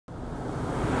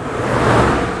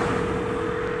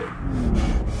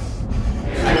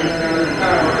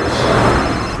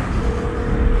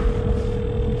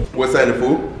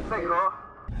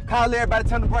call everybody,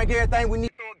 tell them to bring everything we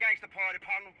need. Throw a gangster party,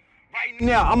 partner. Right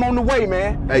now, I'm on the way,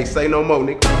 man. Hey, say no more,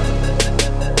 nigga.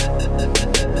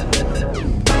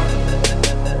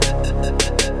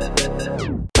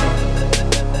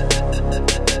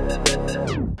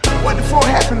 What the fuck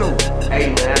happened though?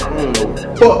 Hey man, I don't know what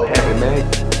the fuck happened,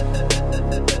 man.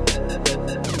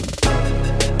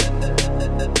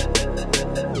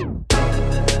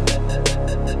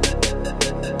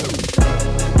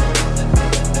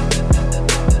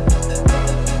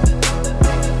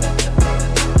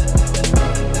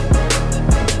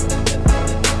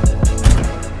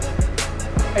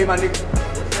 Hey, my nigga.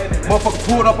 Motherfucker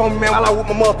pulled up on me, man, while I was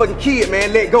with my motherfucking kid,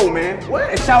 man. Let go, man.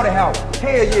 What? And shout it out.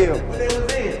 Hell yeah. What they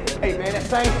was in? Hey, man, that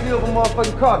same silver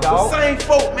motherfucking car, dog. The same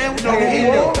folk, man. We know who he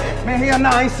hell, was. man, hell nah,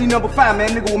 I ain't seen number 5, man.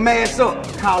 Nigga will mass up.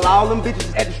 Call all them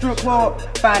bitches at the strip club.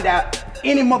 Find out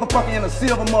any motherfucker in a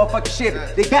silver motherfucking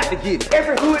Chevy. They got to get it.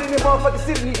 Every hood in this motherfucking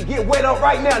city need to get wet up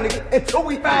right now, nigga, until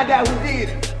we find out who did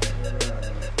it.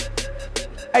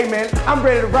 Hey, man, I'm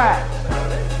ready to ride.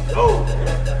 Oh.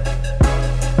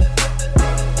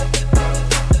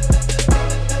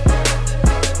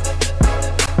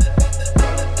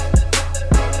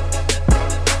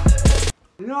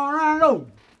 You know what I know?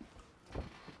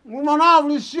 We want all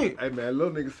this shit. Hey man,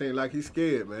 little nigga seem like he's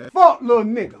scared, man. Fuck little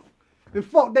nigga. And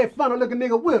fuck that funny looking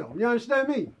nigga with him. You understand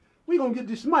me? We gonna get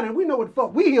this money. We know what the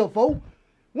fuck we here for.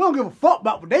 We don't give a fuck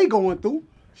about what they going through.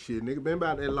 Shit, nigga been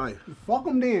about that life. Fuck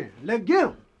them then. Let's get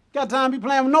them. Got time to be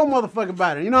playing with no motherfucking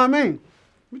body. You know what I mean?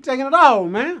 We taking it all,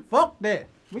 man. Fuck that.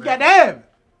 We got to have it.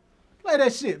 Play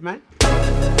that shit, man.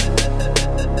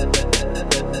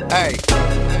 Hey.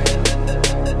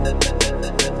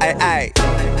 Hey.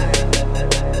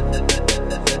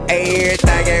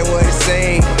 Everything ain't what it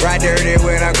seems. Ride dirty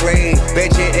when I clean.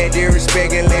 Bet you that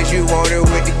disrespect unless you want it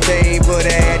with the team. Put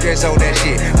an address on that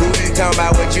shit. Who you talking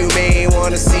about? What you mean?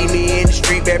 Wanna see me in the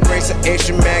street? Better bring some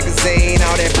extra magazine.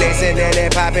 All that flexing and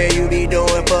that popping you be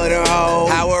doing for the hoe.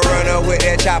 I will run up with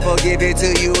that chopper, give it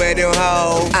to you at them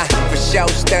hoes. For sure,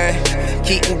 stun.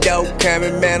 Keeping dope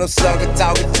coming, man. I'm sucker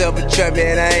talking to a truck,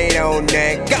 man. I ain't on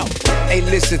that. Go. Hey,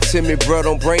 listen to me, bro.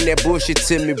 Don't bring that bullshit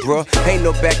to me, bro. Ain't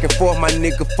no back and forth, my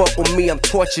nigga. Fuck with me, I'm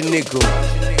torture nigga.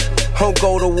 Don't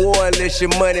go to war unless your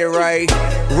money right.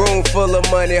 Room full of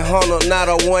money, hold not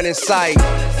a one in sight,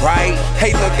 right?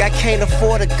 Hey, look, I can't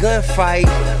afford a gunfight,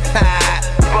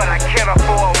 but I can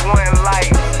afford one life.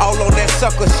 All on that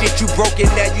sucker shit, you broke it,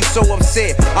 now you so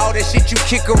upset. All that shit you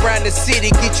kick around the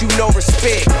city, get you no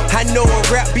respect. I know a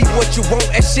rap be what you want,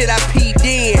 that shit I peed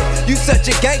in. You such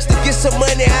a gangster, get some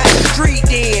money out the street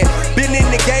then. Been in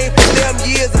the game for them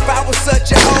years, if I was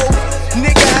such a hoe,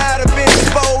 nigga, I'd have been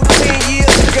exposed 10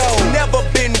 years ago. Never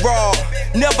been raw,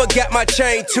 never got my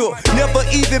chain took. Never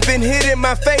even been hit in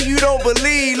my face, you don't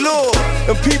believe, look.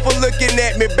 And people looking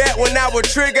at me back when I was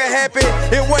trigger happy.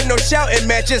 It wasn't no shouting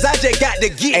matches, I just got to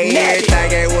get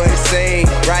everything ain't what it seems.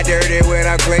 Ride dirty when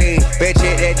I clean. Bet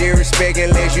you that disrespect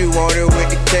unless you want it with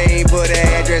the team. Put an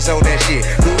address on that shit.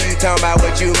 Who you talking about?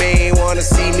 What you mean? Wanna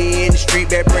see me in the street?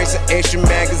 Better bring some extra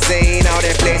magazine. All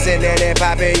that flexing and that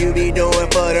popping you be doing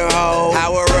for the hoe. I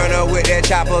will run up with that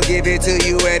chopper, give it to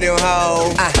you at them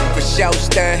hoes. For sure,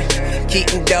 stun.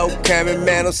 Keeping dope coming,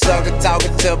 man. I'm sucker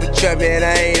talking to a truck, man.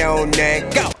 I ain't on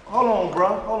that. Go. Hold on,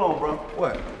 bro.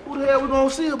 What? Who the hell we gonna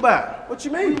see about? What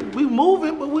you mean? We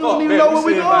moving, but we don't even know where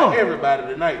we going.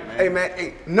 Everybody tonight, man. Hey, man,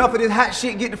 hey, enough of this hot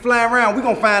shit get to flying around. We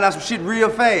gonna find out some shit real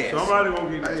fast. Somebody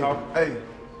gonna get to talking. Hey,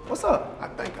 What's up? I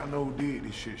think I know who did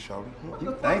this shit, shawty.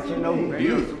 You think you know who did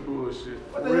it? Some bullshit.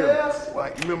 what the hell?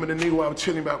 Like, you remember the nigga I was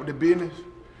telling about with the business?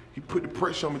 He put the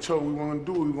pressure on me, told we wasn't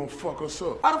gonna do it, we gonna fuck us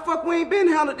up. How the fuck we ain't been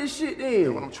handled this shit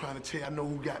then? What I'm trying to tell you, I know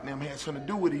who goddamn had something to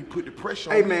do with it. He put the pressure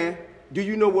on Hey me. man, do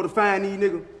you know where to find these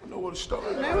niggas? I know where to start.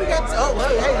 Man, we got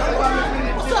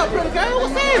hey, what's up, pretty girl?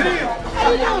 What's happening?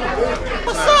 How you doing?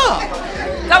 What's up?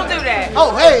 Don't do that.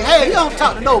 Oh, hey, you don't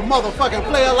talk to no motherfucking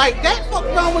player like that. Fuck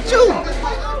wrong with you?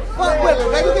 Fuck with it,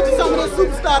 baby. Get you some of that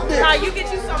superstar bitch. Nah, you get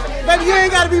you some of this. Baby, you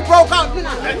ain't gotta be broke out. Chill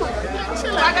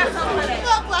out. I got some of that.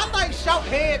 Fuck, I like short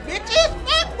head bitches.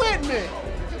 Fuck with me.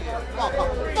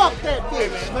 Fuck that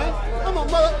bitch, man. I'm a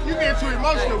mother. You getting too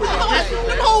emotional with that bitch.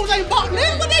 Them hoes ain't bought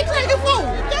nigga. What they drinking for?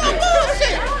 Damn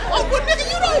bullshit. Oh, but nigga,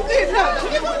 you don't get nothing.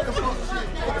 Nigga, what the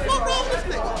fuck wrong with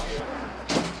this nigga?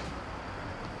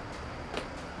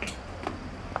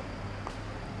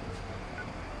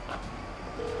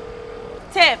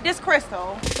 Tip, this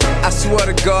Crystal. I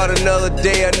swear to God, another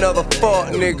day, another fuck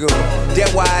nigga.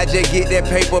 That's why I just get that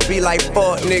paper, be like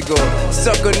fuck nigga.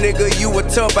 Sucker nigga, you were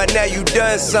tough, but now you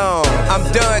done some. I'm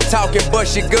done talking,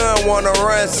 bust your gun, wanna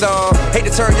run some. Hate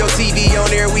to turn your TV on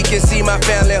there, we can see my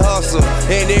family hustle.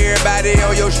 And everybody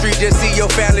on your street just see your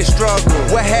family struggle.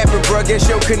 What happened, bro? Guess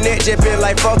your connect just been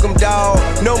like fuck 'em, dawg.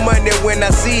 No money when I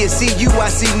see it, see you, I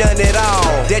see none at all.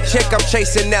 That check I'm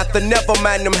chasing after, never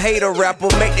mind them hater rapper.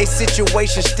 Make they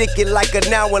situation sticky like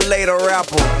an hour later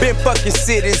rapper. Been fucking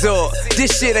cities up,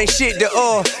 this shit ain't shit to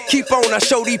keep on, I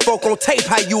show these folk on tape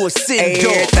how you a sitting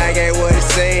dog. Everything ain't what it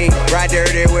seem, right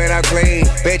dirty when I clean.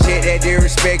 Bet you that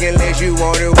disrespect unless you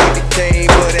want it with the team.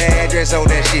 Put an address on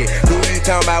that shit. Who you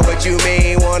talking about, what you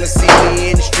mean? Wanna see me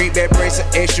in the street, better bring some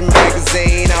extra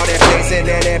magazine. All that flexing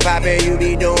and that poppin' you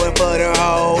be doing for the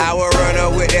hoe. I will run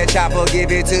up with that chopper,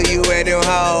 give it to you and them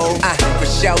hoes. For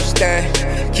sure stun,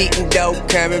 keepin' dope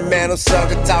coming, man. I'm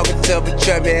sucker talking to a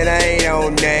truck, man, I ain't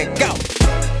on that. Go!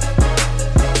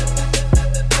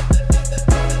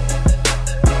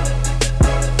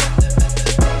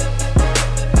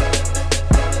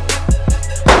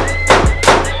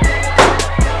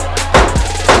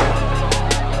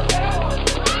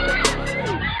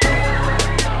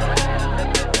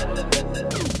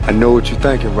 I know what you're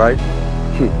thinking, right?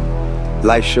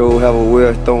 Life sure have a way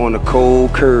of throwing a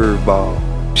cold curveball.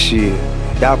 Shit,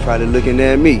 y'all probably looking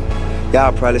at me.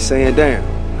 Y'all probably saying, damn,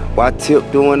 why Tip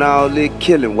doing all this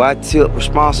killing? Why Tip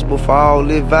responsible for all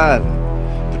this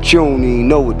violence? But you don't even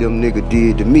know what them niggas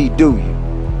did to me, do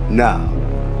you? Nah.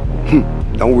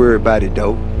 Don't worry about it,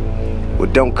 though.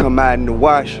 What don't come out in the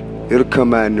wash, it'll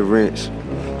come out in the rinse.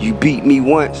 You beat me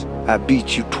once, I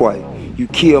beat you twice. You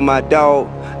kill my dog,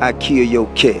 I kill your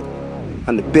cat.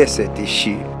 I'm the best at this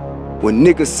shit. When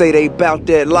niggas say they bout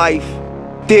that life,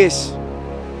 this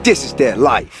is that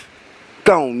life.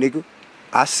 Go on, nigga.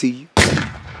 I see you.